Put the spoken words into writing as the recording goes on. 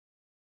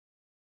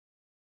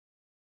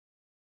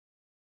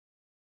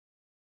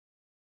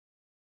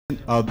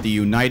of the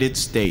United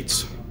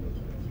States.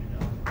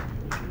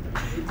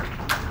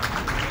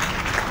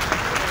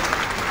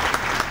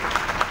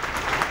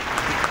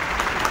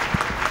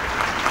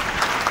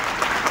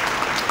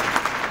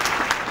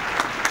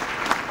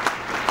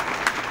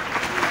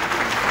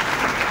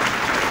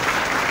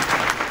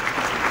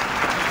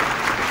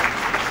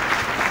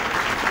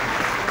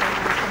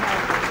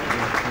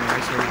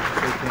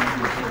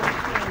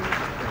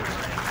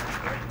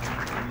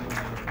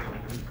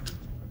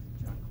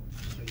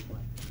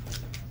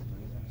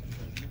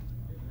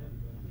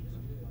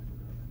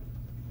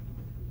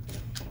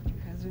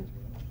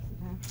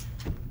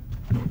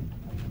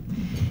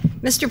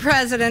 Mr.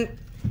 President,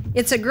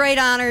 it's a great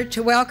honor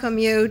to welcome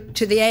you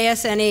to the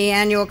ASNE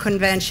Annual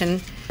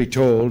Convention. Be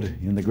told,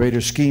 in the greater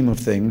scheme of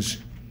things,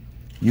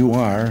 you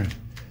are,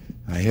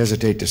 I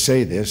hesitate to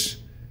say this,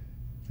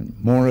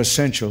 more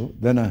essential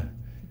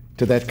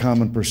to that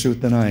common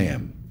pursuit than I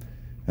am.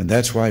 And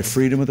that's why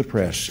freedom of the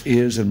press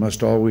is and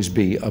must always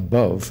be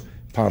above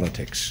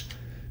politics,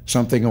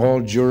 something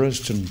all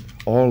jurists and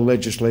all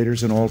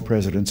legislators and all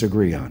presidents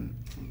agree on.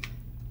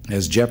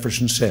 As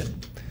Jefferson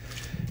said,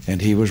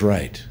 and he was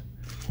right,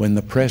 when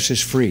the press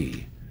is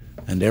free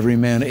and every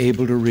man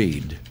able to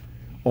read,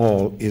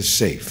 all is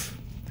safe.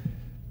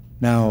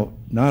 Now,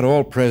 not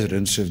all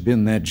presidents have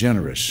been that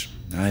generous.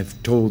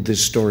 I've told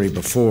this story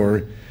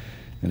before,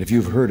 and if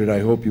you've heard it, I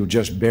hope you'll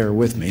just bear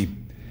with me.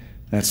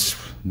 That's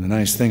the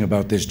nice thing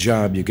about this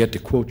job. You get to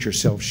quote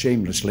yourself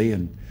shamelessly,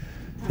 and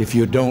if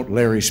you don't,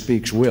 Larry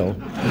Speaks will.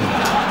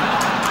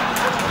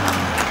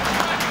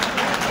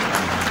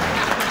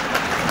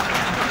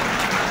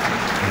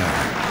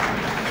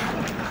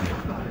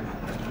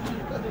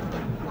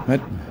 But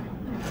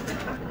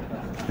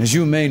as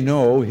you may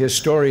know,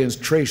 historians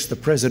trace the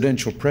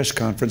presidential press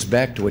conference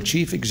back to a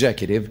chief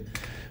executive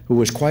who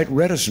was quite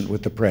reticent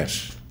with the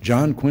press,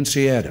 John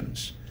Quincy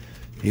Adams.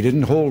 He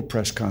didn't hold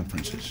press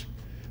conferences,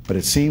 but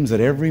it seems that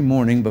every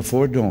morning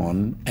before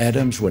dawn,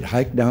 Adams would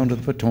hike down to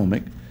the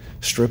Potomac,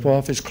 strip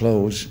off his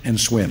clothes, and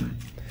swim.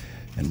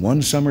 And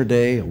one summer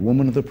day, a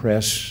woman of the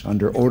press,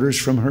 under orders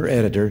from her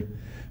editor,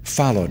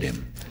 followed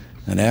him.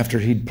 And after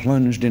he'd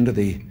plunged into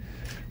the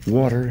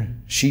water,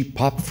 she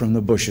popped from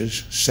the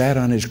bushes, sat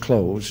on his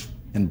clothes,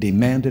 and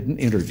demanded an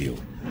interview.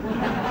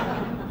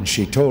 And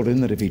she told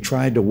him that if he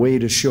tried to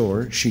wade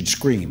ashore, she'd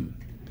scream.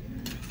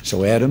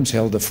 So Adams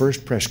held the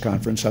first press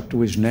conference up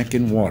to his neck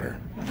in water.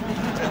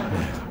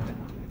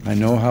 I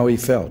know how he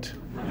felt.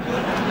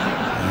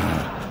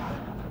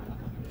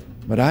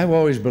 But I've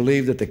always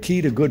believed that the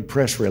key to good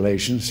press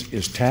relations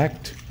is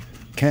tact,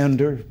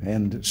 candor,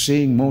 and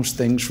seeing most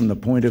things from the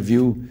point of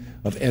view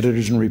of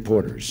editors and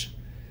reporters.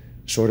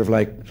 Sort of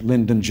like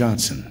Lyndon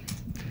Johnson.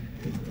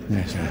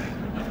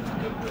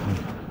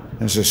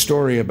 There's a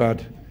story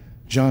about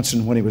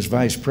Johnson when he was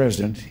vice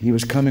president. He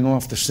was coming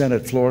off the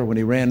Senate floor when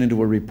he ran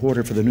into a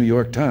reporter for the New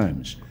York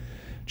Times.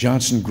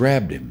 Johnson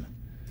grabbed him,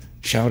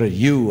 shouted,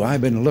 "You,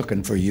 I've been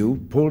looking for you,"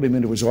 pulled him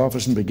into his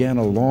office and began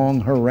a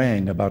long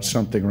harangue about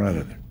something or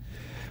other.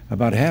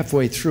 About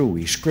halfway through,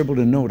 he scribbled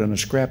a note on a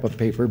scrap of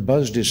paper,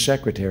 buzzed his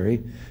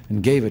secretary,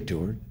 and gave it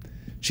to her.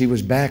 She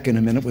was back in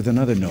a minute with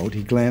another note.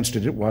 He glanced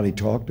at it while he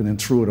talked and then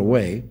threw it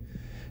away.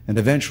 And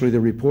eventually the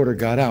reporter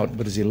got out,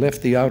 but as he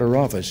left the outer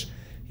office,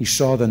 he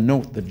saw the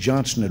note that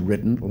Johnson had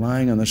written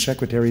lying on the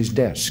secretary's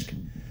desk.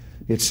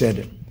 It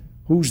said,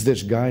 "Who's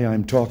this guy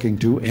I'm talking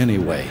to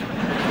anyway?"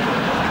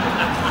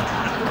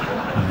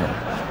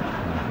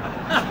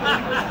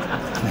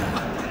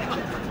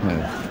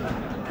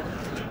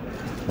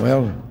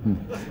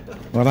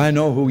 Well, I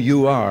know who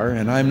you are,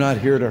 and I'm not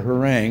here to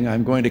harangue.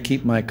 I'm going to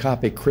keep my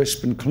copy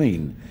crisp and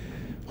clean.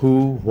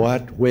 Who,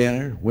 what,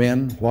 where,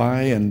 when,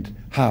 why, and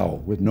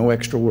how, with no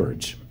extra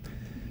words.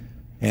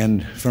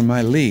 And for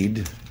my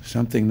lead,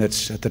 something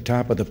that's at the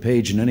top of the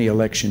page in any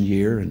election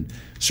year, and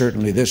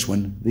certainly this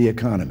one, the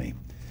economy.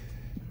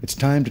 It's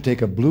time to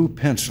take a blue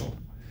pencil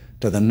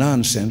to the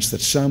nonsense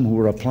that some who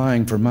are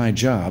applying for my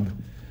job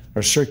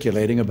are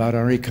circulating about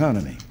our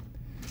economy.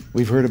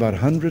 We've heard about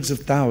hundreds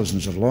of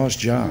thousands of lost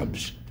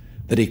jobs,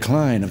 the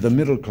decline of the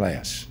middle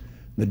class,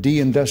 the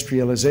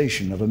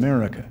deindustrialization of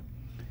America,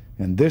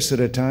 and this at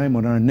a time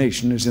when our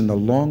nation is in the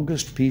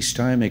longest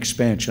peacetime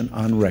expansion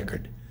on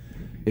record,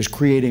 is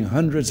creating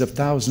hundreds of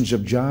thousands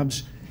of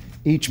jobs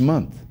each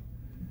month,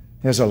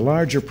 has a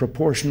larger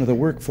proportion of the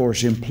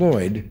workforce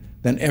employed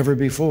than ever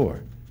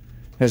before,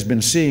 has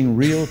been seeing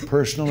real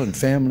personal and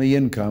family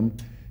income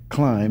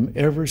climb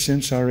ever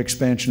since our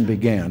expansion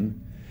began,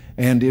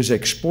 and is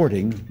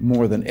exporting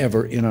more than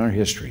ever in our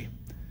history.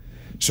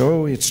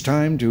 So it's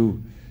time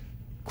to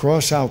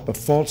cross out the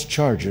false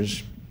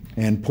charges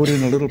and put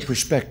in a little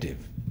perspective.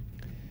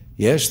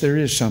 Yes, there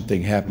is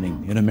something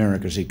happening in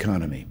America's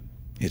economy.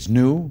 It's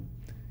new,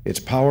 it's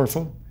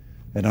powerful,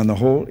 and on the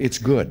whole, it's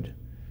good,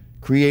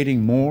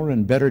 creating more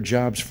and better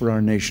jobs for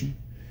our nation,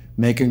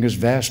 making us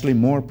vastly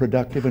more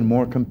productive and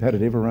more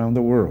competitive around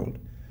the world.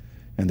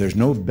 And there's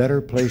no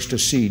better place to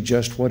see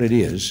just what it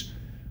is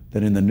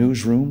than in the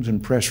newsrooms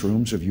and press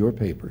rooms of your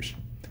papers.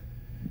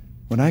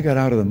 When I got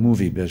out of the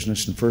movie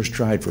business and first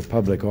tried for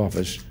public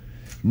office,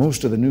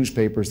 Most of the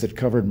newspapers that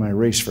covered my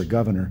race for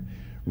governor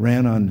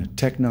ran on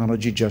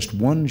technology just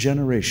one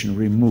generation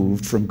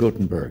removed from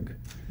Gutenberg.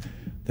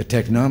 The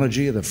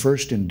technology of the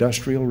first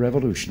industrial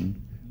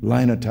revolution,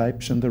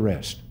 linotypes and the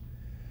rest.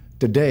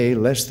 Today,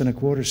 less than a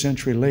quarter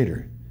century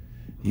later,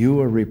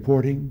 you are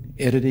reporting,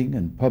 editing,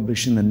 and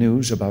publishing the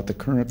news about the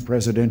current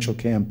presidential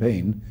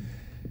campaign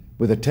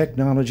with a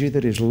technology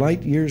that is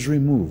light years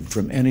removed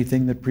from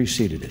anything that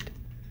preceded it.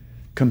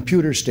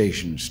 Computer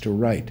stations to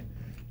write,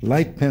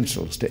 light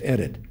pencils to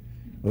edit,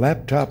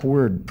 laptop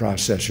word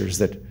processors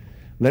that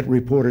let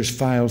reporters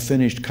file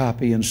finished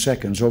copy in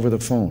seconds over the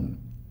phone,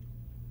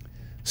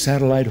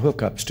 satellite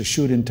hookups to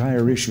shoot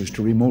entire issues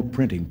to remote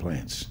printing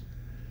plants.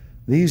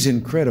 These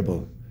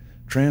incredible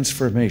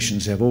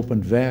transformations have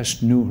opened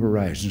vast new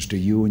horizons to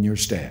you and your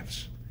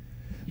staffs.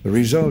 The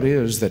result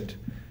is that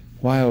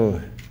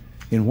while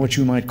in what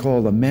you might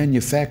call the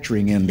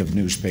manufacturing end of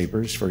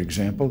newspapers, for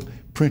example,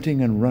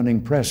 printing and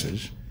running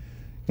presses,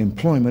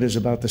 employment is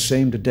about the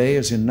same today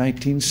as in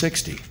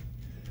 1960.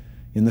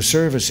 In the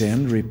service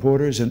end,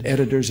 reporters and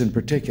editors in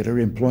particular,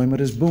 employment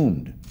has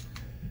boomed.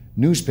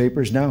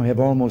 Newspapers now have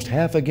almost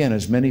half again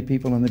as many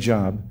people on the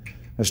job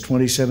as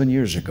 27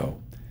 years ago,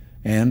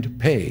 and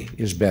pay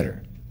is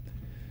better.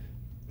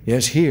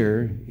 Yes,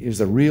 here is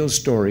the real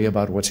story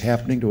about what's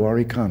happening to our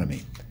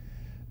economy.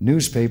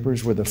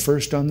 Newspapers were the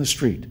first on the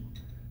street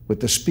with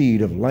the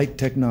speed of light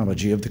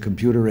technology of the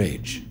computer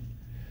age.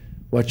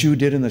 What you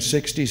did in the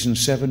 60s and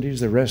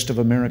 70s, the rest of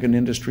American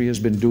industry has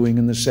been doing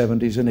in the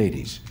 70s and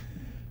 80s.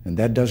 And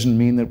that doesn't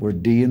mean that we're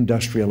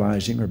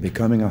deindustrializing or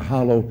becoming a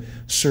hollow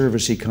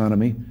service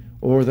economy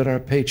or that our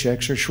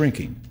paychecks are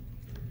shrinking.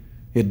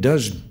 It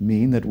does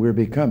mean that we're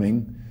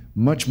becoming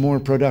much more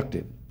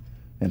productive.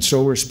 And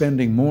so we're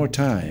spending more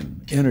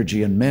time,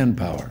 energy, and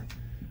manpower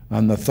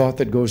on the thought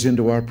that goes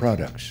into our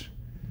products.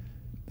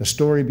 The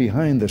story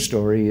behind the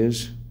story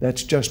is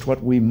that's just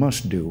what we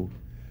must do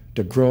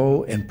to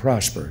grow and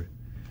prosper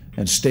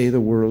and stay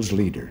the world's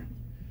leader.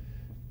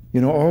 You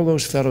know, all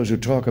those fellows who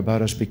talk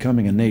about us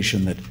becoming a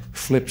nation that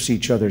flips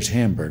each other's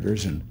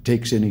hamburgers and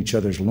takes in each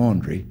other's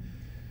laundry,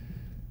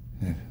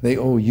 they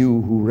owe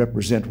you, who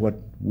represent what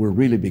we're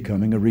really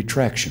becoming, a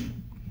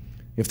retraction.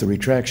 If the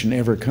retraction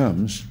ever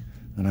comes,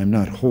 and I'm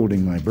not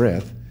holding my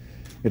breath,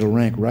 it'll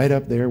rank right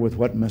up there with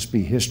what must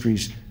be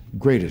history's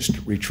greatest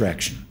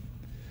retraction.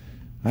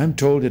 I'm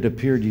told it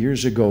appeared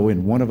years ago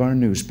in one of our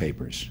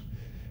newspapers.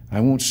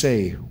 I won't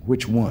say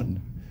which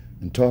one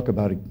and talk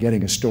about it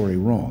getting a story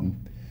wrong.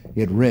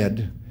 It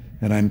read,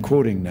 and I'm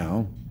quoting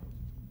now,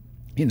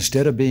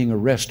 "Instead of being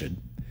arrested,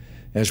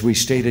 as we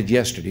stated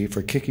yesterday,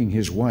 for kicking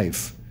his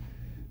wife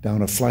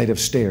down a flight of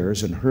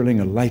stairs and hurling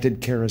a lighted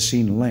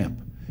kerosene lamp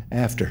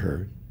after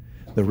her,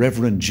 the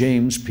Reverend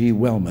James P.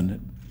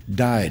 Wellman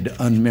died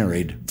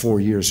unmarried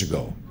 4 years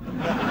ago."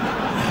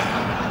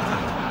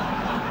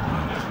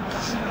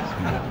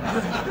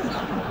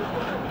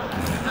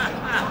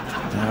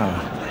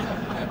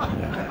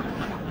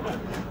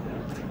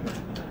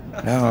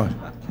 Now,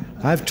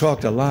 I've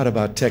talked a lot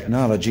about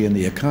technology and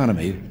the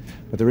economy,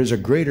 but there is a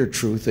greater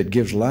truth that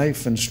gives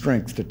life and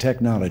strength to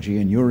technology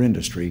in your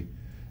industry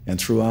and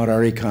throughout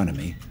our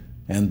economy,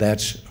 and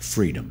that's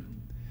freedom.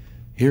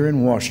 Here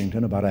in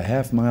Washington, about a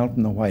half mile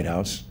from the White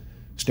House,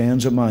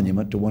 stands a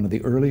monument to one of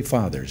the early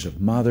fathers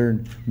of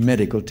modern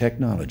medical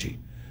technology,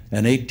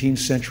 an 18th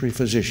century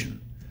physician.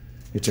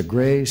 It's a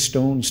gray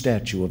stone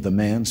statue of the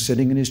man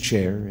sitting in his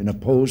chair in a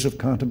pose of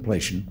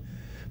contemplation.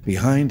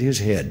 Behind his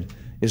head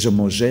is a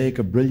mosaic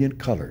of brilliant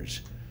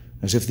colors,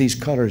 as if these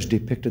colors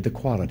depicted the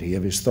quality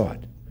of his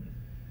thought.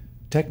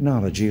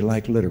 Technology,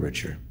 like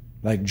literature,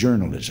 like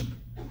journalism,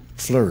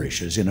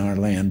 flourishes in our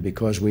land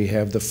because we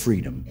have the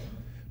freedom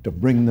to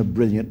bring the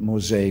brilliant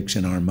mosaics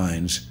in our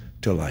minds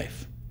to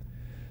life.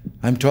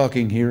 I'm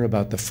talking here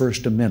about the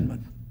First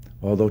Amendment,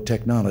 although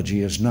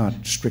technology is not,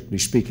 strictly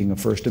speaking, a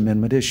First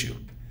Amendment issue.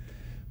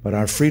 But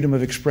our freedom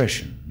of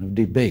expression, of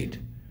debate,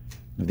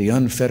 of the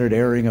unfettered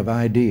airing of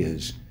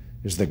ideas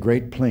is the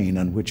great plain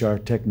on which our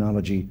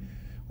technology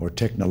or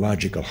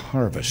technological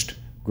harvest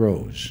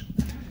grows.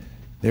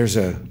 There's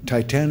a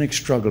titanic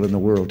struggle in the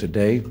world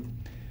today.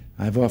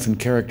 I've often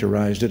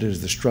characterized it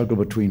as the struggle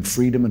between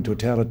freedom and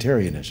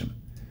totalitarianism.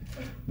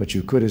 But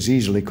you could as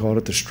easily call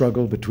it the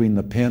struggle between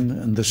the pen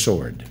and the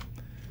sword,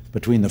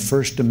 between the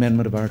First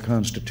Amendment of our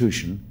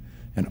Constitution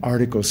and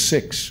Article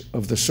 6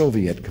 of the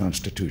Soviet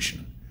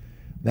Constitution.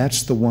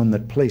 That's the one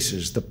that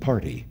places the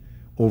party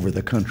over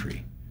the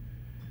country.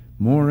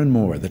 More and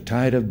more, the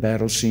tide of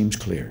battle seems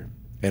clear,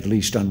 at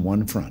least on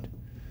one front.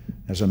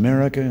 As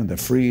America and the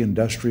free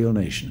industrial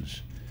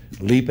nations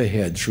leap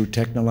ahead through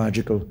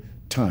technological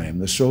time,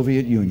 the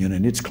Soviet Union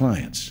and its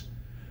clients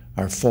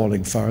are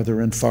falling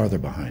farther and farther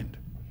behind.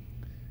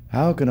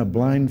 How can a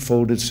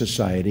blindfolded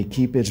society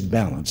keep its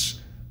balance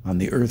on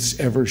the Earth's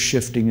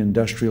ever-shifting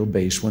industrial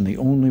base when the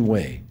only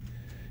way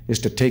is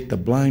to take the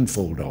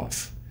blindfold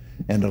off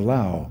and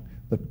allow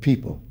the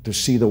people to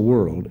see the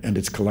world and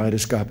its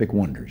kaleidoscopic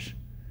wonders?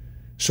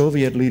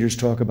 Soviet leaders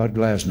talk about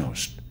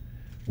glasnost.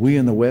 We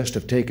in the West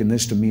have taken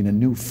this to mean a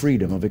new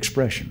freedom of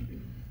expression.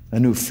 a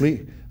new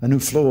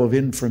flow of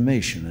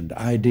information and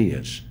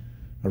ideas,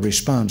 a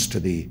response to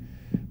the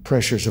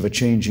pressures of a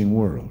changing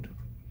world.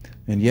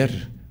 And yet,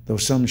 though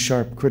some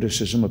sharp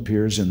criticism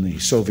appears in the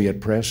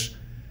Soviet press,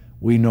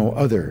 we know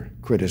other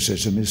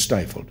criticism is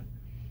stifled.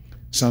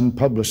 Some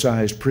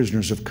publicized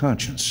prisoners of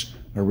conscience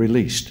are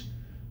released,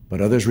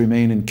 but others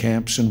remain in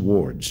camps and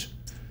wards.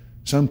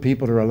 Some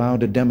people are allowed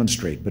to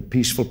demonstrate, but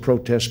peaceful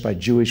protests by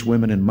Jewish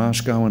women in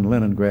Moscow and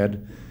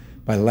Leningrad,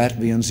 by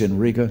Latvians in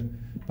Riga,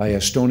 by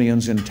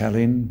Estonians in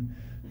Tallinn,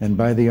 and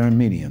by the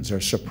Armenians are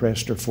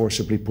suppressed or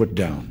forcibly put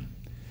down.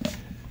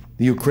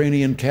 The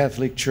Ukrainian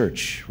Catholic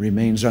Church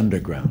remains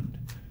underground.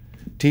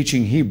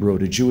 Teaching Hebrew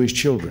to Jewish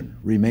children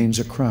remains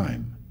a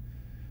crime.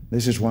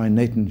 This is why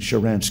Nathan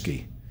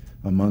Sharansky,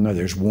 among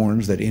others,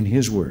 warns that in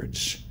his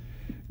words,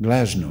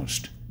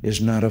 glasnost is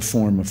not a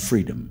form of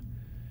freedom.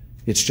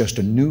 It's just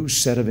a new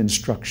set of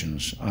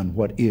instructions on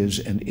what is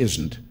and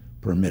isn't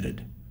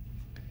permitted.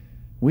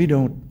 We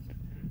don't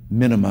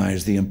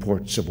minimize the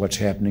importance of what's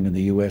happening in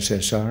the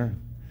USSR,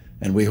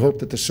 and we hope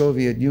that the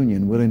Soviet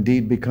Union will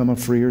indeed become a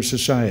freer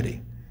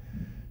society.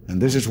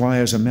 And this is why,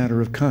 as a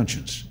matter of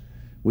conscience,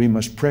 we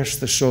must press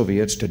the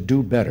Soviets to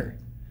do better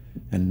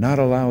and not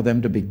allow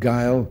them to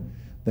beguile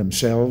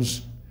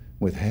themselves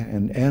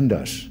and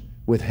us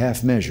with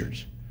half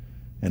measures.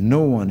 And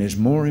no one is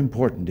more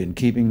important in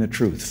keeping the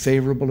truth,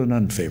 favorable and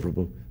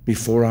unfavorable,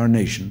 before our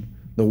nation,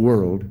 the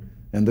world,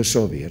 and the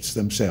Soviets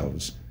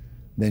themselves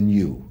than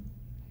you.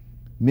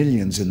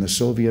 Millions in the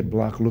Soviet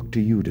bloc look to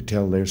you to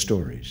tell their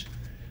stories.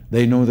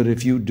 They know that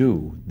if you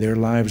do, their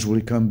lives will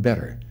become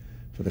better,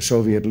 for the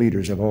Soviet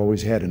leaders have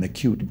always had an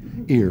acute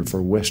ear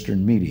for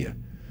Western media,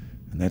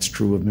 and that's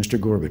true of Mr.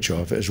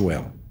 Gorbachev as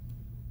well.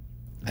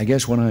 I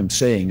guess what I'm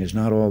saying is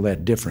not all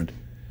that different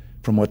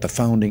from what the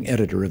founding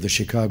editor of the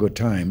Chicago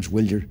Times,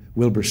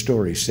 Wilbur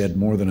Story, said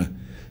more than a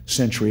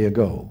century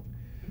ago.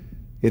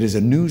 It is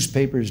a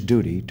newspaper's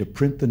duty to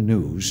print the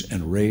news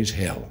and raise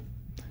hell.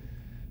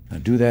 Now,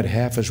 do that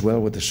half as well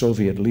with the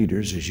Soviet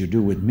leaders as you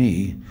do with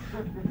me,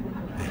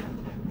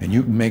 and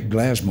you can make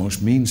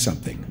glasnost mean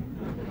something.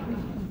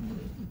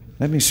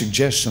 Let me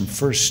suggest some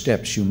first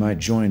steps you might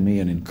join me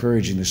in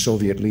encouraging the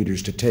Soviet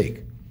leaders to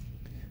take.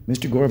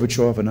 Mr.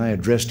 Gorbachev and I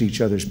addressed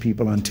each other's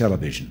people on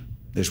television.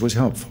 This was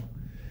helpful.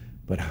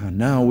 But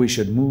now we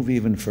should move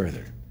even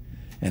further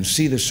and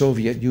see the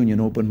Soviet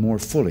Union open more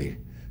fully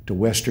to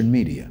Western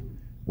media.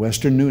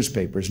 Western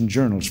newspapers and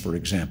journals, for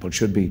example,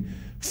 should be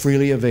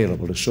freely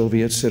available to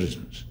Soviet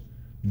citizens.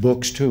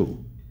 Books,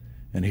 too.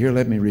 And here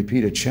let me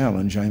repeat a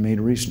challenge I made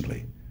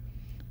recently.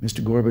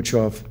 Mr.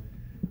 Gorbachev,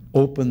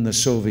 open the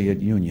Soviet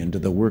Union to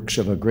the works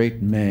of a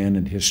great man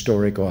and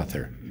historic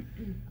author.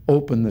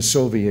 Open the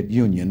Soviet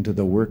Union to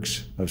the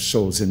works of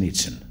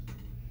Solzhenitsyn.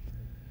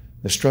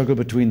 The struggle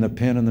between the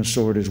pen and the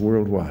sword is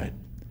worldwide,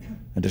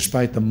 and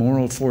despite the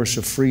moral force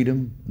of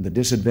freedom and the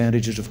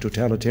disadvantages of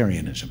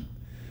totalitarianism,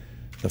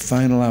 the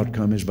final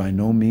outcome is by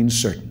no means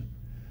certain,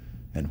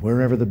 and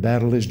wherever the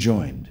battle is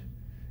joined,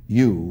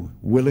 you,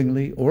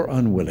 willingly or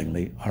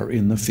unwillingly, are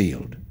in the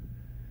field.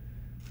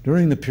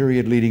 During the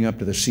period leading up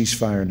to the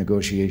ceasefire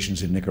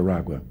negotiations in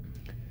Nicaragua,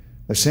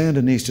 the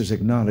Sandinistas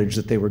acknowledged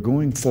that they were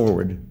going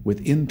forward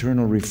with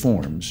internal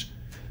reforms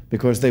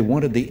because they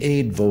wanted the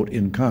aid vote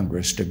in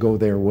Congress to go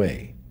their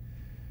way.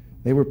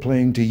 They were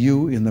playing to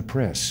you in the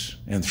press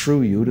and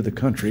through you to the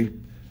country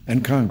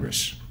and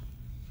Congress.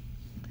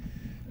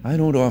 I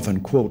don't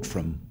often quote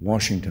from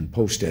Washington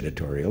Post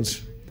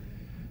editorials.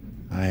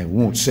 I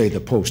won't say the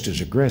Post is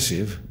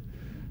aggressive,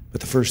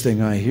 but the first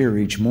thing I hear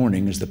each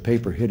morning is the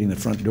paper hitting the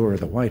front door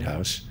of the White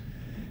House.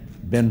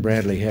 Ben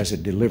Bradley has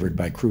it delivered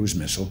by cruise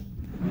missile.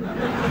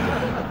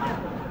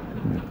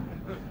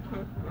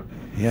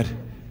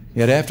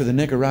 Yet after the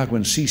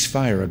Nicaraguan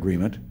ceasefire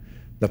agreement,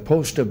 the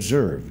Post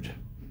observed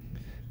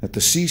that the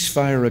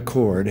ceasefire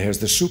accord has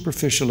the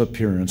superficial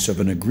appearance of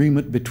an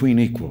agreement between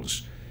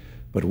equals,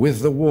 but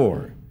with the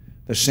war,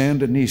 the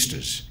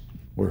Sandinistas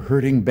were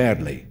hurting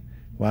badly,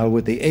 while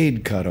with the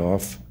aid cut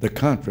off, the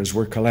Contras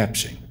were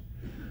collapsing.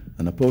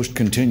 And the Post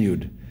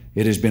continued,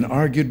 it has been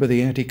argued by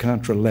the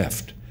anti-Contra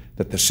left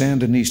that the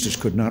Sandinistas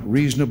could not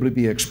reasonably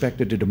be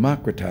expected to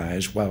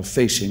democratize while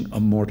facing a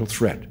mortal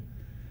threat.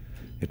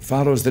 It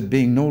follows that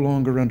being no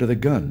longer under the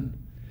gun,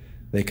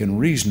 they can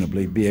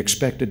reasonably be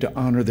expected to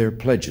honor their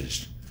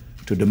pledges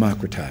to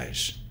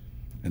democratize.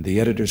 And the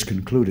editors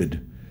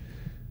concluded,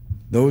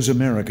 those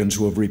Americans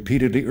who have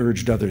repeatedly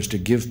urged others to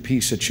give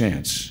peace a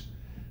chance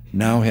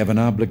now have an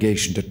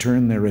obligation to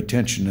turn their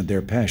attention and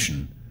their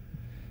passion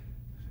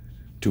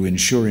to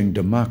ensuring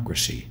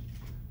democracy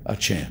a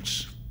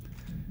chance.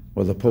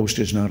 Well, the Post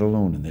is not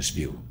alone in this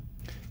view.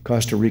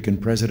 Costa Rican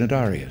President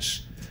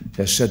Arias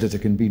has said that there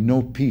can be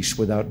no peace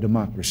without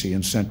democracy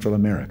in Central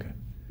America.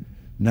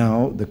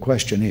 Now, the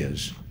question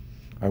is,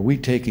 are we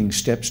taking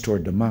steps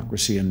toward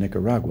democracy in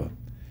Nicaragua,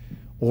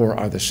 or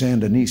are the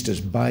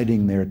Sandinistas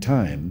biding their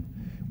time,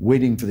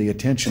 waiting for the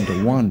attention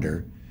to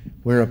wander,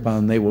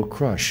 whereupon they will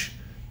crush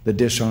the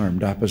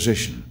disarmed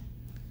opposition?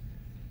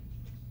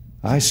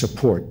 I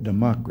support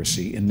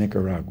democracy in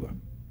Nicaragua.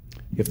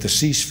 If the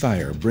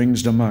ceasefire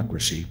brings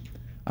democracy,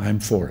 I'm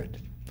for it.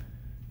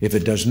 If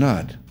it does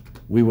not,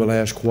 we will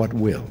ask what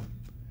will.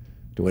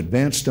 To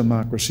advance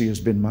democracy has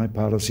been my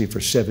policy for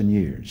 7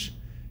 years.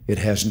 It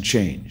hasn't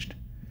changed.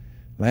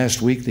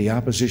 Last week, the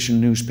opposition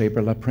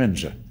newspaper La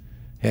Prensa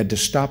had to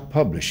stop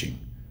publishing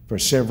for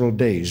several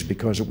days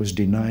because it was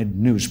denied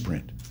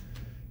newsprint,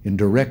 in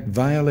direct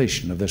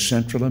violation of the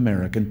Central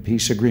American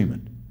Peace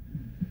Agreement.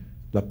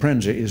 La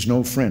Prensa is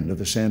no friend of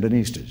the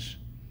Sandinistas.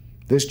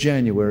 This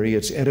January,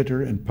 its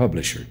editor and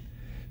publisher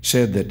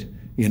said that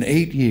in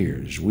 8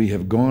 years we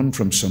have gone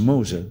from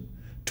Somoza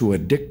to a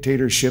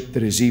dictatorship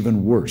that is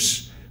even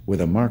worse,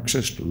 with a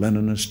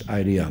Marxist-Leninist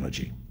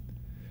ideology.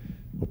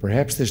 Well,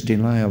 perhaps this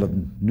denial of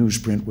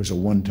newsprint was a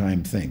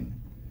one-time thing.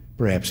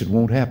 Perhaps it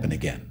won't happen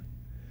again.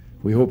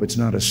 We hope it's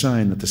not a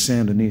sign that the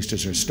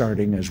Sandinistas are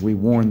starting, as we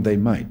warned they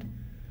might,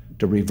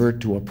 to revert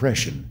to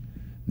oppression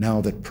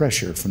now that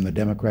pressure from the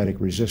democratic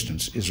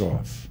resistance is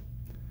off.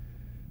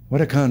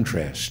 What a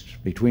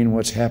contrast between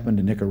what's happened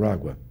in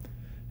Nicaragua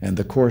and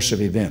the course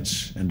of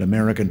events and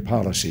American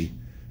policy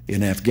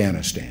in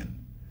Afghanistan.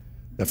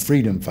 The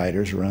freedom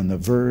fighters are on the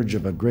verge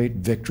of a great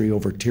victory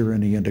over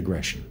tyranny and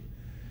aggression.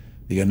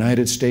 The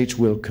United States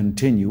will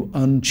continue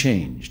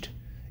unchanged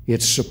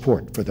its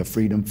support for the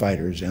freedom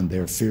fighters and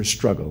their fierce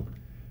struggle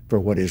for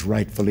what is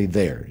rightfully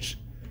theirs,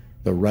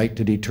 the right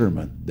to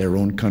determine their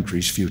own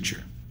country's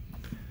future.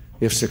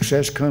 If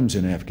success comes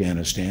in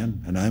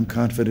Afghanistan, and I'm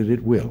confident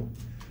it will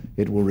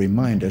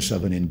remind us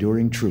of an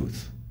enduring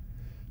truth.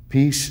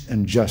 Peace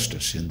and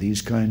justice in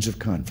these kinds of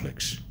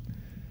conflicts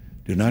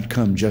do not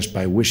come just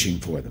by wishing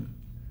for them,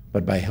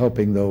 but by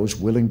helping those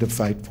willing to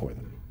fight for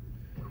them.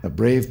 The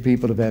brave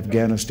people of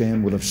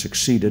Afghanistan will have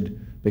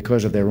succeeded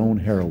because of their own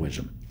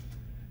heroism,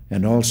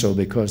 and also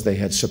because they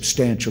had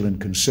substantial and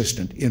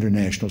consistent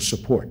international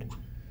support,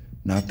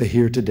 not the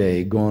here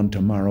today, gone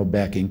tomorrow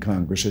backing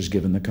Congress has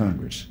given the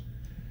Congress.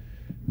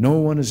 No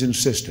one has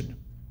insisted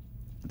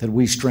that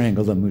we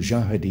strangle the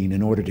Mujahideen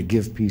in order to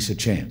give peace a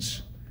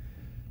chance.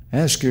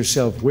 Ask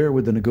yourself, where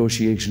would the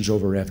negotiations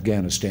over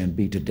Afghanistan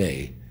be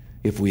today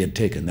if we had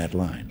taken that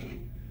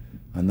line?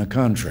 On the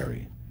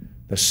contrary,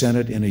 the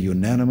Senate in a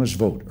unanimous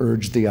vote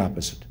urged the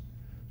opposite,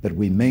 that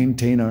we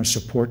maintain our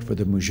support for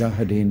the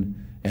Mujahideen,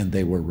 and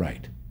they were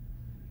right.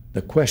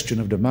 The question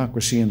of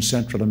democracy in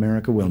Central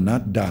America will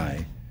not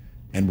die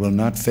and will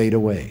not fade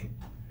away.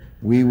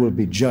 We will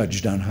be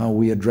judged on how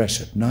we address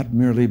it, not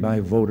merely by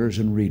voters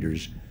and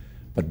readers,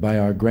 but by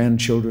our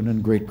grandchildren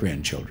and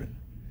great-grandchildren.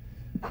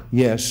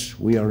 Yes,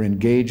 we are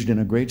engaged in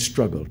a great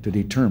struggle to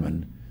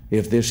determine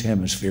if this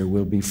hemisphere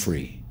will be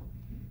free,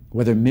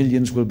 whether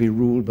millions will be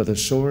ruled by the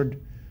sword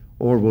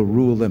or will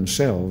rule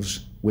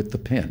themselves with the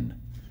pen.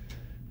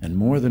 And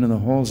more than in the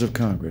halls of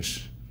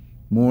Congress,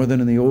 more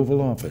than in the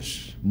Oval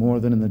Office, more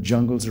than in the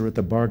jungles or at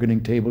the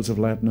bargaining tables of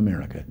Latin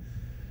America,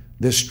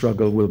 this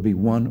struggle will be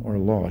won or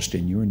lost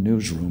in your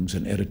newsrooms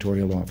and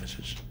editorial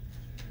offices.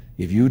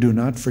 If you do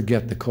not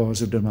forget the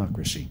cause of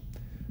democracy,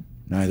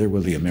 neither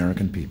will the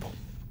American people.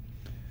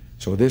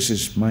 So this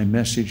is my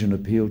message and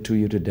appeal to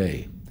you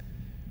today.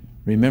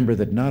 Remember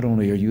that not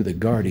only are you the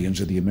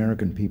guardians of the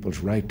American people's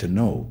right to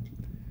know,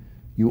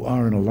 you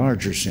are, in a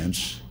larger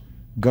sense,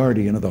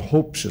 guardian of the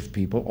hopes of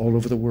people all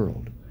over the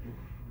world.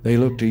 They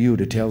look to you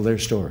to tell their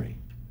story.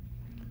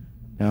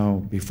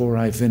 Now, before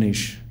I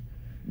finish,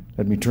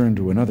 let me turn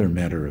to another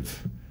matter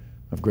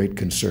of great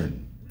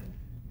concern.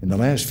 In the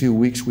last few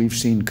weeks, we've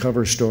seen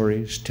cover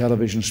stories,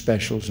 television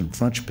specials, and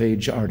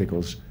front-page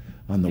articles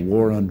on the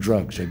war on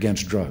drugs,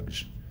 against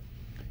drugs.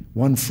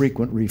 One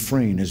frequent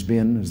refrain has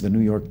been, as the New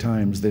York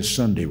Times this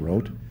Sunday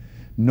wrote,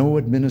 no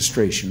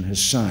administration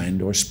has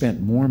signed or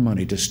spent more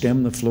money to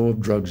stem the flow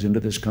of drugs into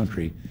this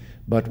country,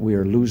 but we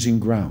are losing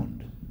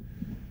ground.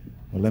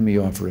 Well, let me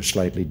offer a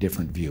slightly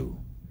different view.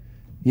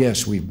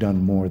 Yes, we've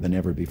done more than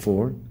ever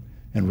before,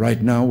 and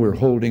right now we're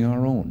holding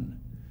our own.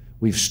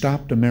 We've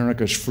stopped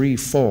America's free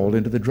fall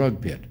into the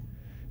drug pit.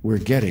 We're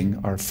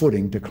getting our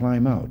footing to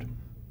climb out.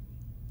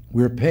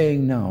 We're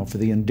paying now for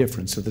the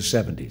indifference of the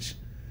 70s.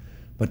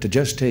 But to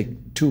just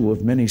take two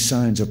of many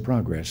signs of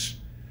progress,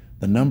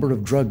 the number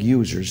of drug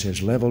users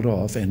has leveled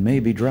off and may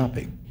be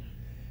dropping.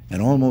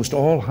 And almost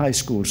all high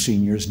school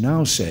seniors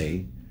now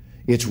say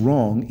it's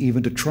wrong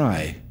even to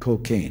try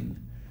cocaine.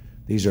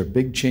 These are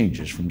big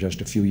changes from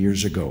just a few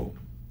years ago.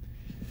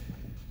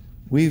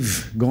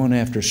 We've gone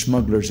after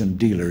smugglers and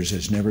dealers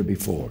as never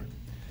before.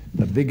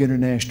 The big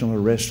international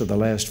arrests of the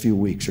last few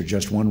weeks are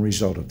just one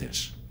result of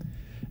this.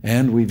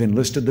 And we've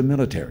enlisted the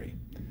military.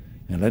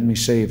 And let me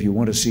say, if you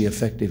want to see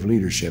effective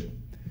leadership,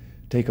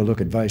 take a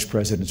look at Vice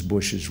President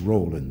Bush's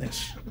role in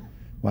this.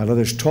 While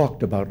others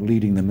talked about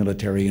leading the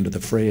military into the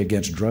fray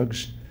against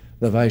drugs,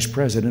 the Vice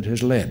President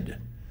has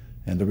led.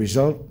 And the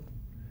result?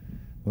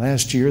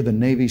 Last year, the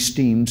Navy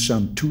steamed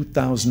some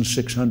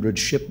 2,600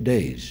 ship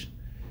days,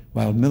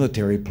 while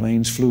military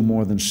planes flew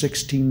more than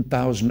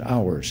 16,000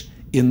 hours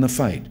in the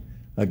fight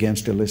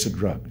against illicit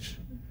drugs.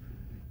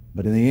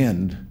 But in the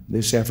end,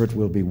 this effort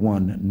will be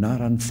won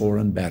not on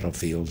foreign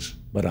battlefields,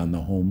 but on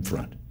the home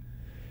front.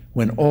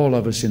 When all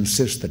of us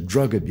insist that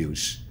drug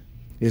abuse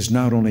is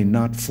not only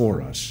not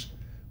for us,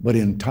 but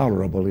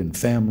intolerable in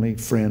family,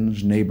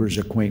 friends, neighbors,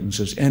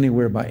 acquaintances,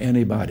 anywhere by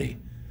anybody,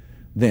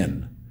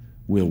 then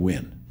we'll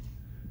win.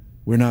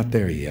 We're not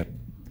there yet,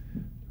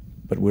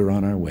 but we're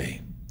on our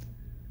way.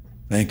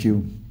 Thank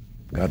you.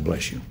 God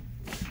bless you.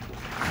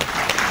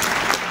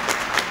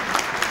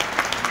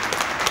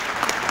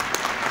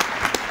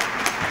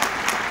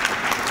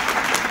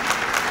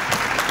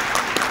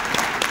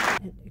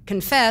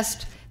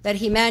 Confessed that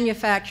he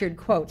manufactured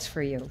quotes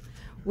for you.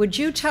 Would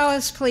you tell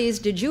us, please,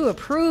 did you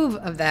approve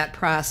of that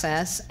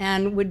process,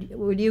 and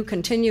would you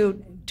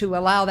continue to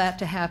allow that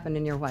to happen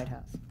in your White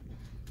House?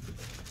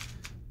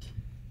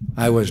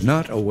 I was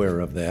not aware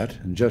of that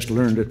and just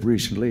learned it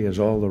recently, as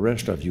all the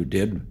rest of you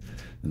did,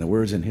 in the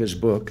words in his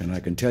book, and I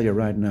can tell you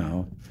right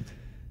now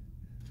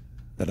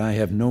that I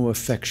have no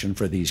affection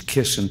for these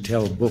kiss and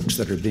tell books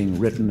that are being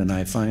written, and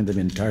I find them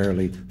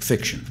entirely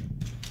fiction.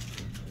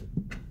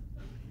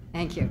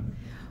 Thank you.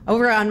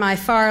 Over on my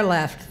far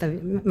left,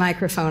 the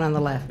microphone on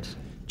the left.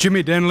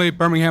 Jimmy Denley,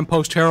 Birmingham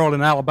Post-Herald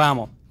in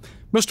Alabama.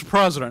 Mr.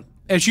 President,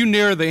 as you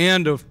near the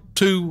end of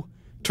 2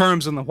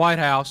 terms in the White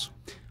House,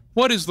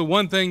 what is the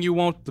one thing you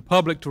want the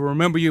public to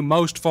remember you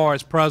most for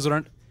as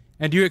president,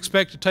 and do you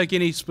expect to take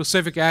any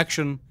specific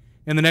action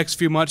in the next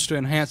few months to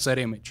enhance that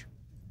image?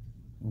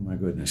 Oh, my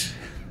goodness.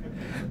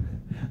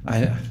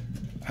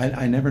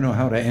 I never know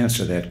how to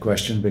answer that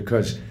question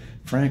because,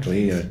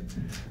 frankly,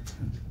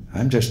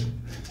 I'm just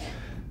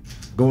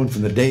going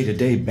from the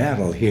day-to-day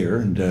battle here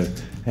and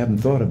haven't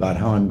thought about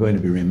how I'm going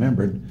to be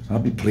remembered. I'll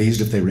be pleased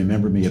if they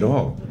remember me at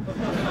all.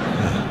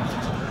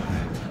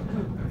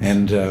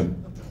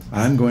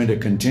 I'm going to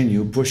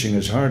continue pushing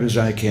as hard as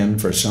I can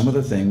for some of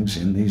the things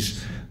in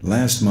these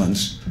last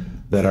months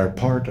that are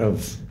part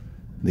of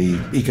the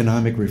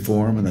economic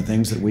reform and the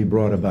things that we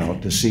brought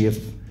about, to see if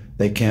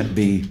they can't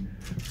be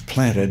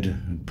planted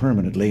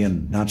permanently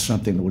and not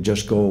something that will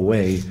just go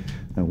away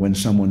when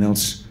someone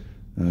else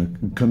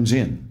comes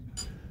in.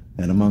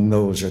 And among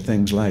those are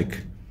things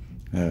like,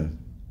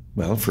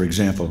 well, for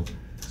example,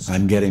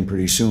 I'm getting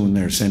pretty soon,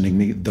 they're sending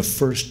me the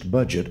first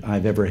budget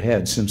I've ever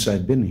had since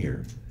I've been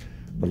here.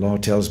 The law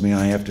tells me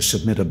I have to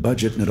submit a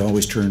budget, and it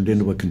always turned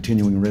into a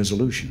continuing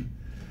resolution.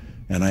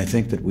 And I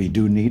think that we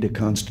do need a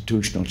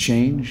constitutional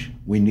change.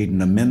 We need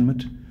an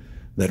amendment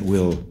that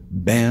will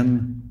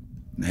ban,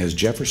 as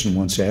Jefferson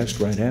once asked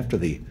right after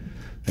the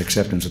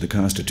acceptance of the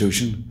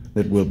Constitution,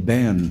 that will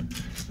ban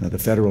the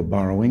federal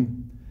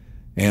borrowing.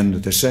 And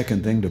the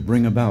second thing, to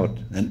bring about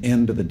an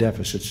end to the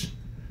deficits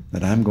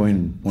that I'm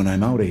going, when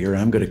I'm out of here,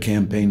 I'm going to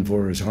campaign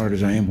for as hard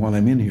as I am while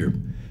I'm in here.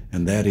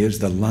 And that is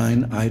the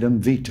line item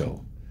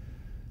veto.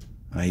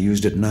 I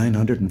used it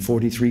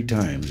 943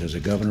 times as a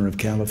governor of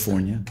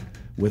California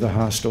with a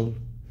hostile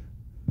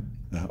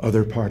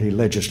other party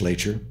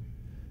legislature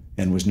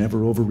and was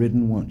never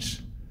overridden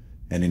once.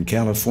 And in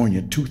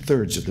California,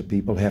 2/3 of the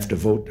people have to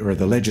vote, or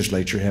the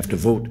legislature have to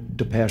vote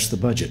to pass the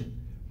budget.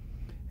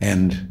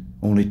 And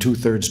only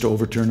 2/3 to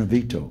overturn a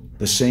veto.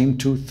 The same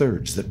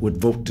 2/3 that would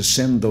vote to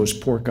send those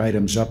pork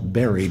items up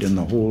buried in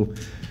the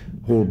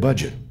whole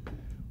budget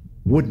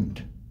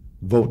wouldn't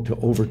vote to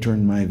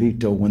overturn my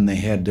veto when they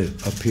had to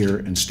appear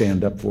and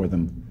stand up for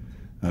them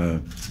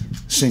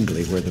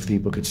singly where the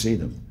people could see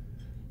them.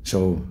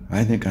 So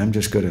I think I'm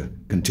just going to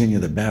continue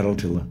the battle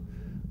till the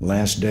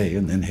last day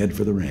and then head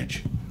for the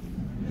ranch.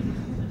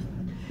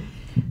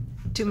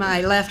 To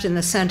my left in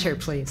the center,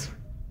 please.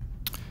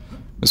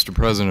 Mr.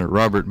 President,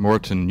 Robert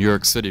Morton, New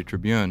York City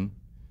Tribune.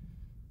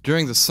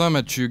 During the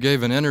summit, you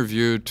gave an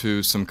interview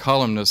to some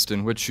columnists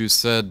in which you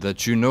said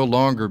that you no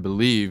longer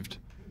believed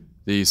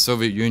the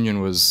Soviet Union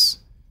was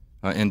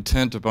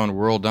intent upon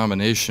world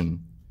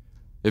domination.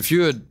 If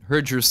you had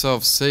heard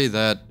yourself say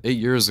that 8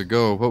 years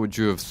ago, what would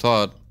you have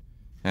thought,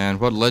 and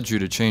what led you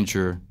to change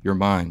your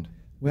mind?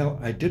 Well,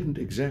 I didn't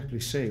exactly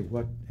say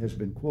what has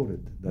been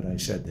quoted that I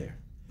said there.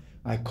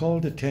 I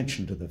called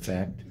attention to the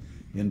fact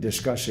in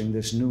discussing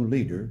this new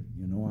leader.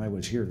 You know, I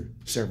was here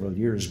several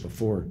years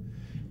before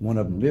one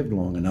of them lived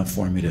long enough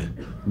for me to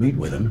meet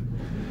with him.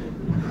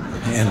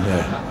 And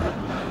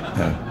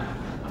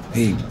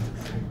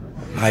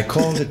I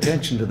called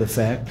attention to the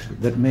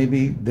fact that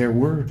maybe there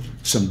were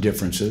some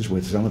differences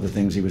with some of the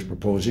things he was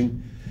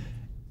proposing,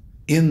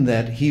 in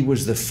that he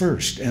was the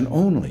first and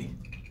only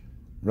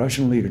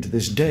Russian leader to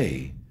this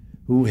day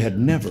who had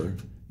never,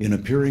 in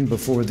appearing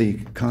before the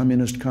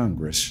Communist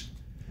Congress,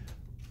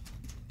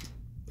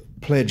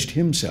 pledged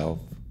himself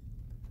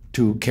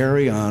to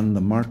carry on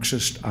the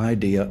Marxist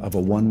idea of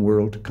a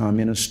one-world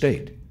communist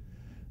state.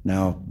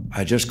 Now,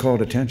 I just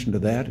called attention to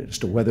that. As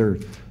to whether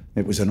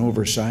it was an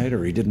oversight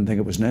or he didn't think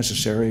it was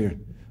necessary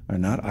or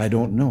not, I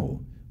don't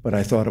know. But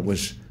I thought it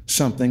was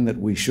something that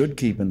we should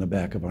keep in the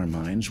back of our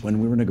minds when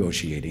we were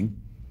negotiating,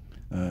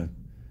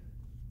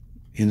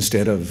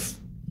 instead of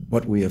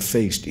what we have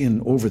faced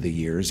over the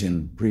years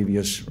in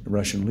previous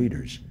Russian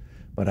leaders.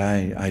 But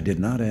I did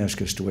not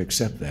ask us to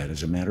accept that.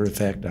 As a matter of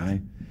fact, I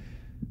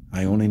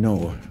only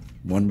know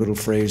one little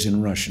phrase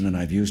in Russian, and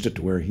I've used it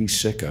to where he's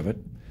sick of it,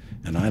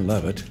 and I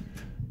love it,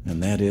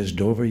 and that is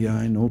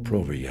doverye no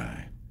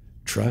proverye.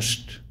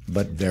 Trust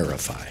but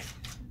verify.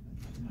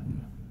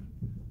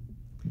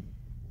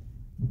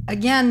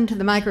 Again, to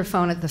the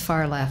microphone at the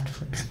far left,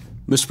 please.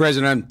 Mr.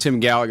 President, I'm Tim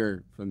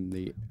Gallagher from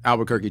the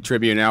Albuquerque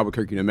Tribune,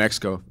 Albuquerque, New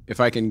Mexico. If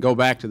I can go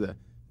back to the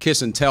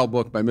Kiss and Tell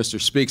book by Mr.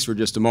 Speaks for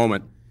just a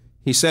moment.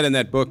 He said in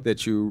that book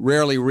that you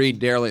rarely read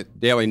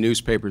daily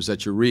newspapers,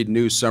 that you read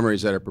news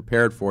summaries that are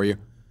prepared for you.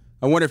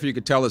 I wonder if you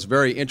could tell this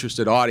very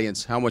interested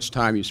audience how much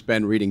time you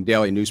spend reading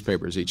daily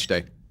newspapers each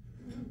day.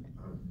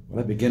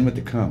 Well, I begin with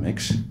the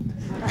comics.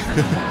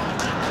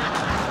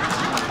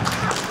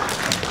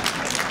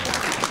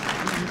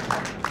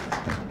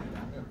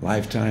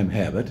 Lifetime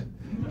habit.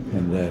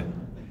 And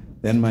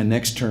then my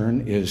next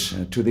turn is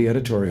to the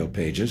editorial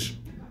pages.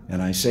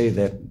 And I say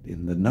that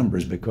in the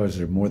numbers because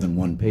there are more than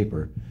one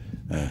paper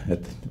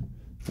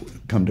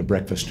come to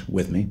breakfast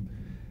with me.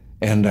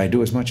 And I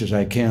do as much as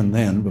I can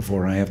then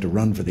before I have to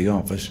run for the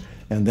office.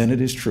 And then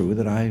it is true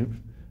that I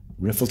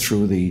riffle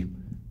through the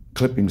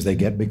clippings they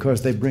get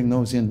because they bring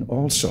those in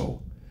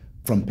also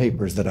from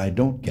papers that I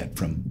don't get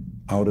from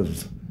out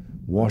of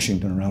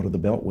Washington or out of the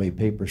Beltway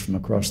papers from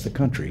across the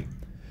country.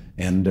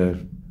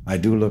 And I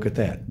do look at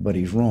that, but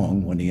he's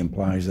wrong when he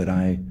implies that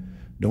I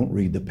don't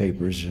read the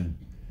papers.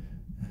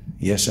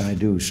 Yes, I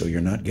do, so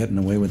you're not getting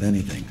away with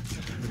anything.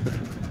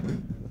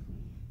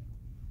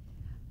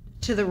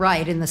 To the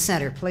right in the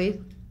center, please.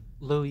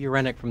 Lou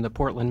Urenick from the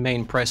Portland,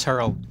 Maine Press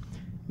Herald.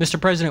 Mr.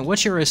 President,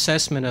 what's your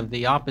assessment of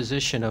the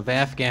opposition of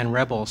Afghan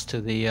rebels to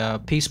the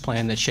peace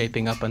plan that's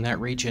shaping up in that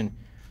region?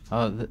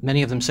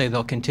 Many of them say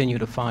they'll continue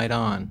to fight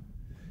on.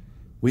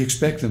 We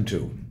expect them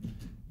to.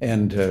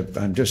 And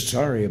I'm just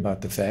sorry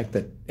about the fact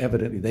that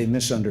evidently they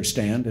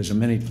misunderstand, as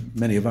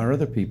many of our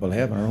other people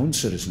have, our own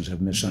citizens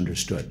have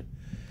misunderstood.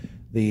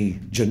 The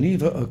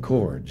Geneva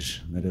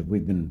Accords that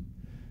we've been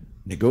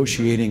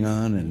negotiating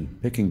on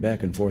and picking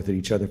back and forth at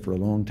each other for a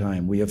long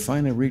time, we have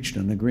finally reached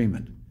an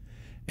agreement.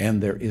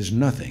 And there is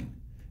nothing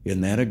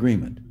in that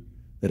agreement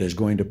that is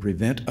going to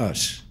prevent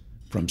us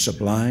from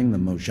supplying the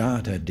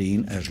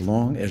Mujahideen as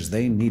long as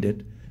they need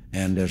it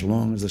and as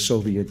long as the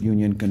Soviet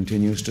Union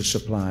continues to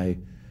supply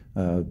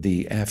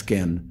the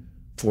Afghan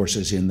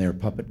forces in their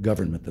puppet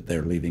government that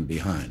they're leaving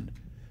behind.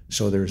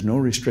 So there's no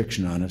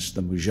restriction on us.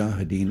 The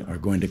Mujahideen are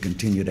going to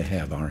continue to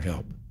have our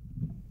help.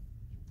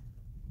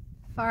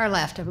 Far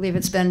left, I believe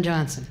it's Ben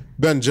Johnson.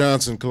 Ben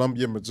Johnson,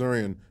 Columbia,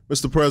 Missourian.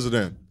 Mr.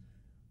 President,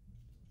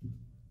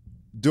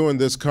 during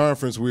this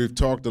conference, we've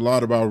talked a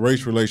lot about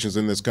race relations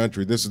in this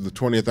country. This is the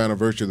 20th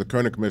anniversary of the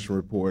Kerner Commission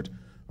report.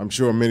 I'm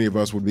sure many of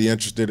us would be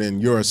interested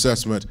in your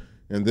assessment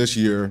in this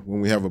year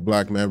when we have a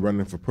black man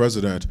running for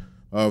president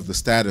of the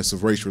status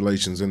of race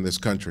relations in this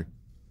country.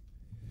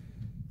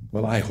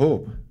 Well, I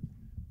hope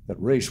that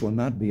race will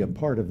not be a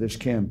part of this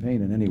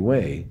campaign in any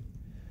way.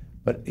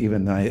 But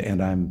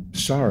I'm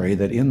sorry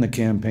that in the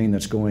campaign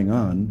that's going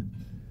on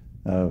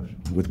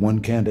with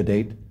one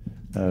candidate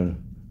of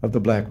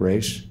the black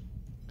race,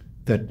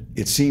 that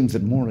it seems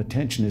that more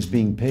attention is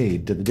being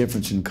paid to the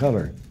difference in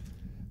color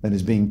than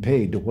is being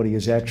paid to what he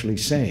is actually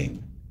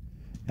saying.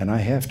 And I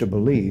have to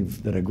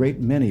believe that a great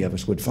many of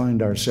us would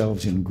find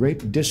ourselves in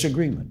great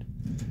disagreement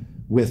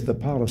with the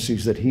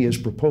policies that he is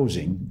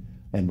proposing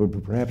and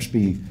would perhaps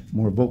be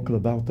more vocal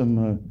about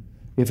them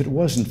if it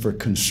wasn't for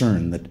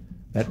concern that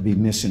that be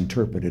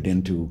misinterpreted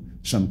into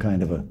some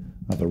kind of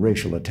a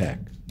racial attack.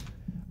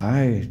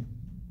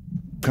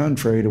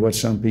 Contrary to what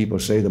some people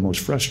say, the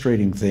most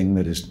frustrating thing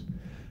that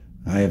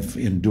I have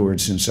endured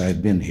since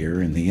I've been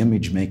here in the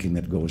image making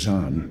that goes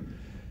on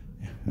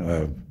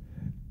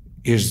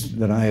is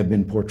that I have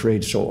been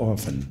portrayed so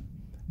often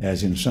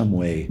as in some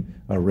way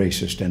a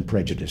racist and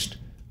prejudiced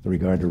with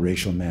regard to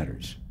racial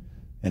matters.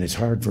 And it's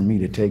hard for me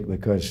to take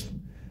because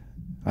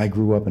I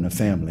grew up in a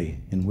family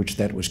in which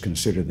that was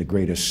considered the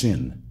greatest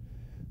sin,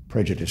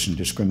 prejudice and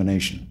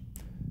discrimination.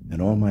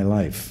 And all my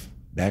life,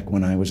 back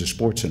when I was a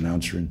sports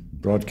announcer in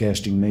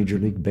broadcasting Major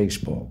League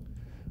Baseball,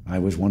 I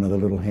was one of the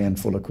little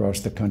handful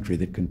across the country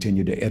that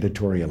continued to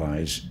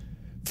editorialize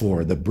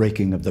for the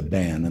breaking of the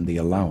ban and the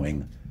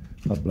allowing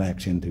of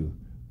blacks into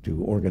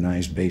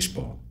organized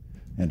baseball.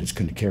 And it's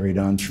carried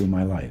on through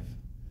my life.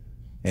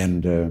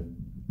 And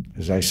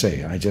as I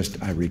say,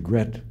 I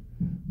regret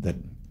that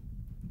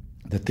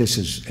this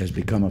has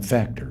become a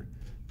factor.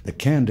 The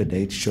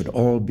candidates should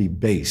all be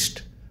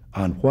based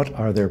on what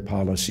are their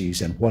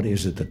policies and what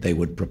is it that they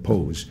would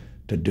propose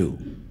to do.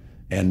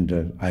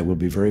 And I will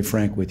be very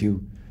frank with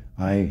you,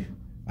 I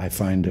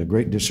find a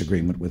great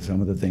disagreement with some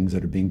of the things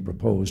that are being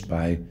proposed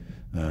by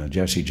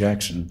Jesse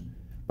Jackson,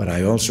 but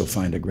I also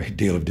find a great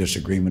deal of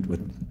disagreement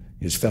with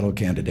his fellow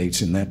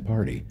candidates in that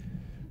party,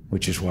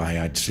 which is why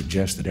I'd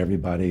suggest that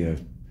everybody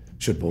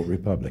should vote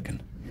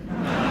Republican.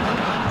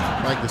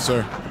 Thank you,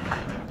 sir.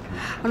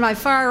 On my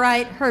far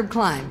right, Herb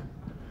Klein.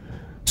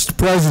 Mr.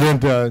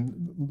 President,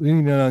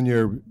 leaning on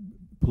your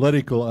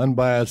political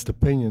unbiased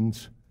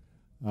opinions,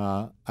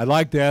 I'd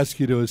like to ask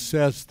you to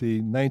assess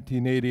the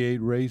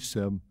 1988 race,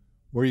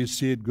 where you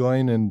see it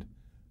going and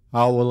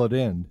how will it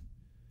end?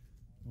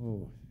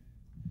 Oh,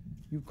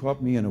 you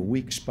caught me in a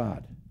weak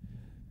spot.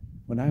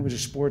 when I was a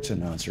sports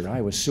announcer,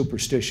 I was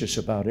superstitious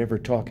about ever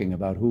talking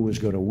about who was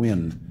going to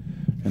win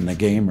in the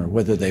game or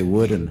whether they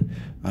would, and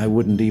I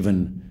wouldn't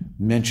even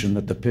mention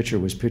that the pitcher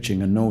was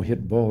pitching a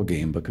no-hit ball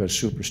game because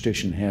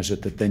superstition has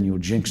it that then you'll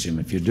jinx him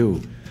if you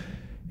do.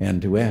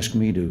 And to ask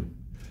me to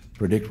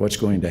predict what's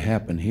going to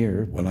happen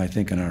here, well, I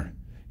think in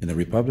the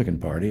Republican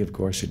Party, of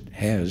course, it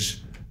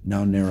has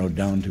now narrowed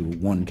down to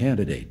one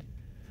candidate.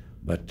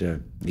 But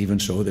even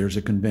so, there's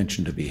a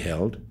convention to be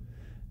held.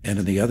 And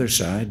on the other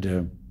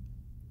side,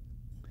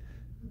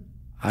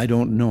 I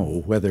don't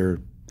know whether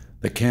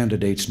the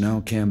candidates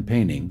now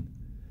campaigning,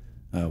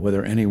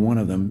 whether any one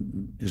of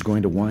them is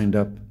going to wind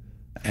up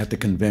at the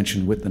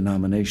convention with the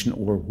nomination,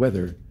 or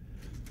whether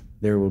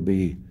there will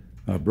be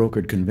a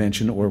brokered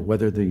convention, or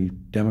whether the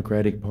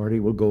Democratic Party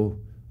will go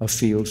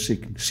afield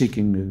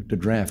seeking to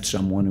draft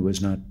someone who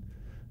has not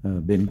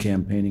been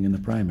campaigning in the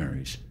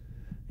primaries.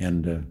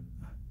 And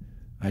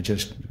I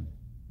just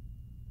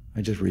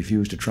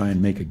refuse to try and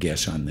make a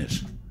guess on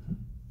this.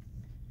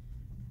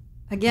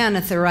 Again,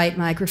 at the right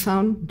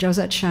microphone,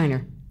 Josette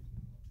Shiner.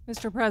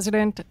 Mr.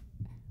 President,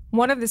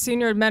 one of the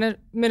senior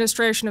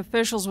administration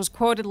officials was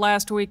quoted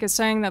last week as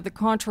saying that the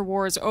Contra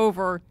war is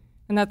over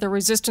and that the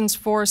resistance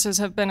forces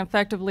have been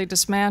effectively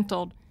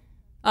dismantled.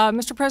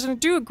 Mr. President,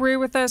 do you agree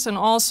with this? And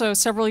also,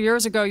 several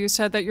years ago, you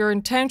said that your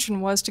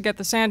intention was to get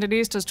the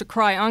Sandinistas to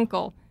cry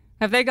uncle.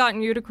 Have they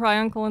gotten you to cry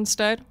uncle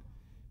instead?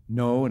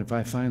 No, and if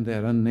I find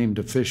that unnamed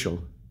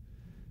official,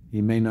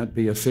 he may not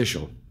be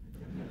official.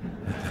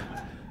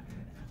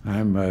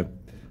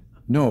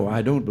 No,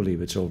 I don't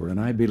believe it's over, and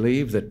I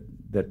believe that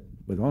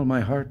with all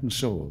my heart and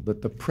soul,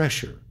 that the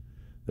pressure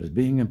that is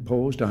being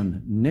imposed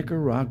on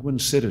Nicaraguan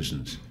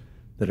citizens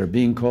that are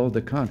being called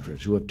the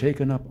Contras, who have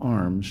taken up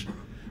arms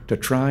to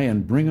try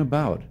and bring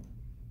about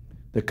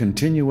the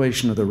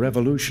continuation of the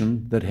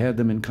revolution that had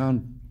them in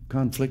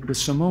conflict with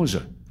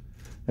Somoza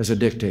as a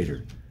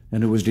dictator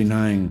and who was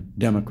denying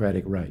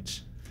democratic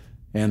rights.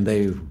 And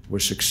they were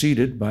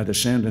succeeded by the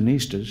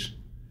Sandinistas,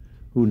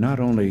 who not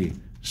only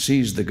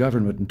seized the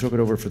government and took it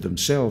over for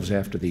themselves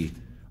after the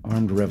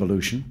armed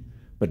revolution,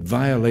 but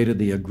violated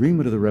the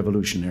agreement of the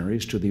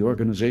revolutionaries to the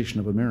Organization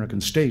of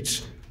American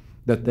States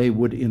that they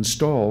would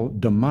install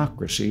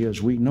democracy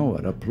as we know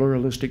it, a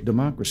pluralistic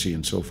democracy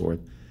and so forth.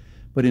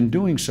 But in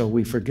doing so,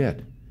 we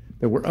forget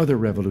there were other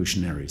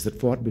revolutionaries that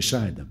fought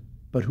beside them,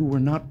 but who were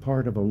not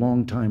part of a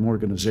long-time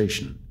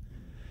organization.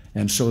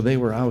 And so they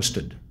were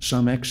ousted,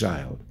 some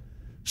exiled,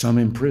 some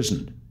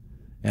imprisoned,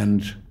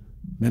 and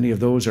many of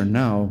those are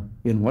now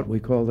in what we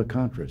call the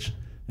Contras.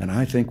 And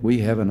I think we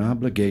have an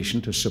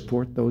obligation to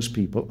support those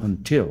people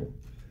until,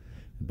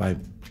 by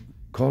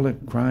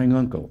crying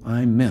uncle,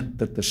 I meant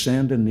that the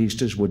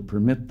Sandinistas would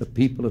permit the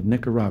people of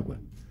Nicaragua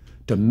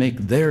to make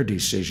their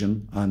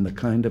decision on the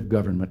kind of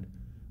government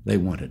they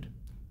wanted.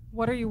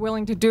 What are you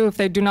willing to do if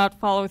they do not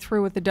follow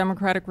through with the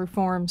democratic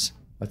reforms?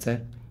 What's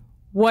that?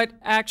 What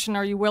action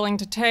are you willing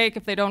to take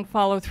if they don't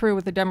follow through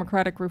with the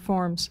democratic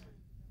reforms?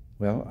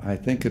 Well, I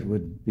think it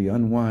would be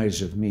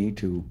unwise of me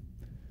to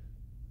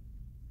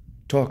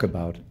talk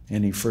about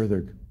any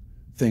further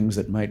things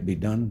that might be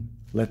done.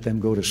 Let them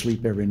go to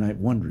sleep every night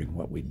wondering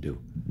what we'd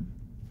do.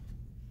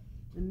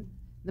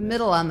 The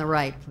middle on the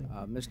right, please.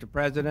 Mr.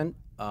 President,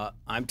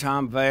 I'm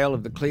Tom Vale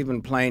of the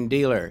Cleveland Plain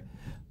Dealer.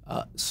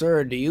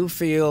 Sir, do you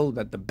feel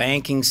that the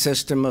banking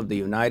system of the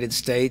United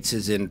States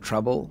is in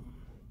trouble?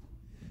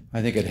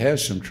 I think it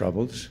has some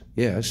troubles,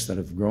 yes, that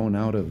have grown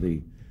out of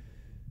the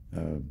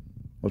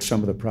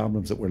some of the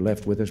problems that were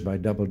left with us by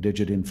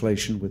double-digit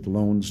inflation with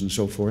loans and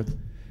so forth.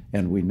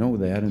 And we know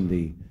that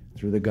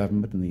through the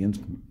government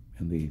and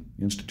the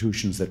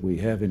institutions that we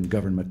have in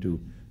government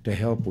to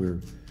help.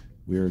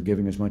 We're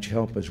giving as much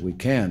help as we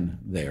can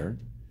there.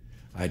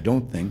 I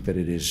don't think that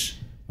it is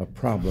a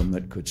problem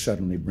that could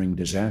suddenly bring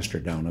disaster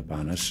down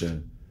upon us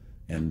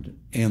and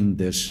end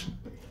this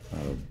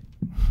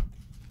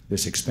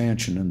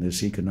expansion and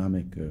this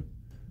economic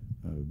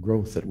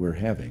growth that we're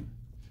having.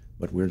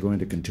 But we're going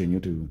to continue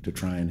to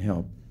try and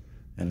help.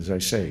 And as I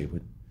say,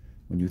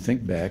 when you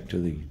think back to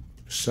the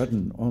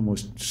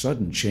almost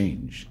sudden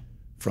change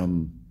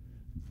from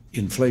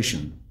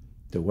inflation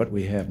to what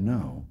we have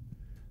now,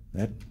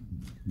 that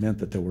meant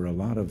that there were a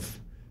lot of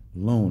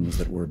loans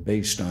that were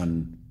based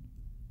on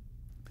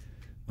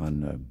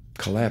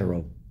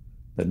collateral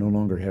that no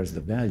longer has the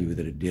value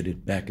that it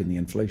did back in the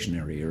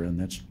inflationary era,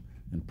 and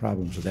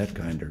problems of that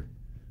kind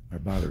are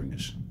bothering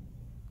us.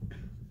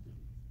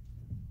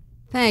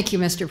 Thank you,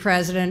 Mr.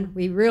 President.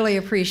 We really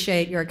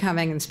appreciate your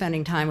coming and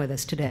spending time with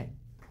us today.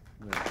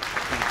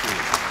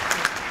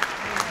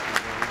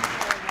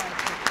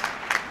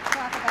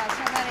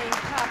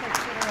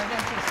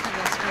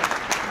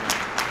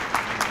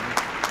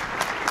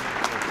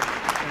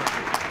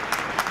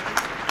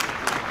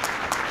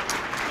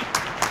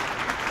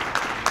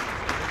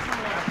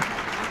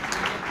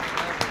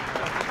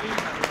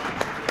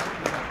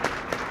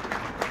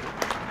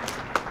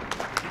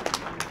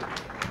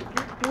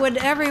 Would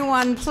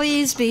everyone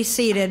please be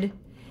seated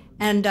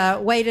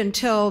and wait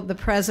until the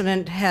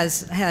President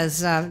has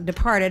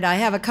departed? I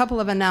have a couple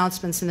of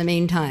announcements in the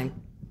meantime.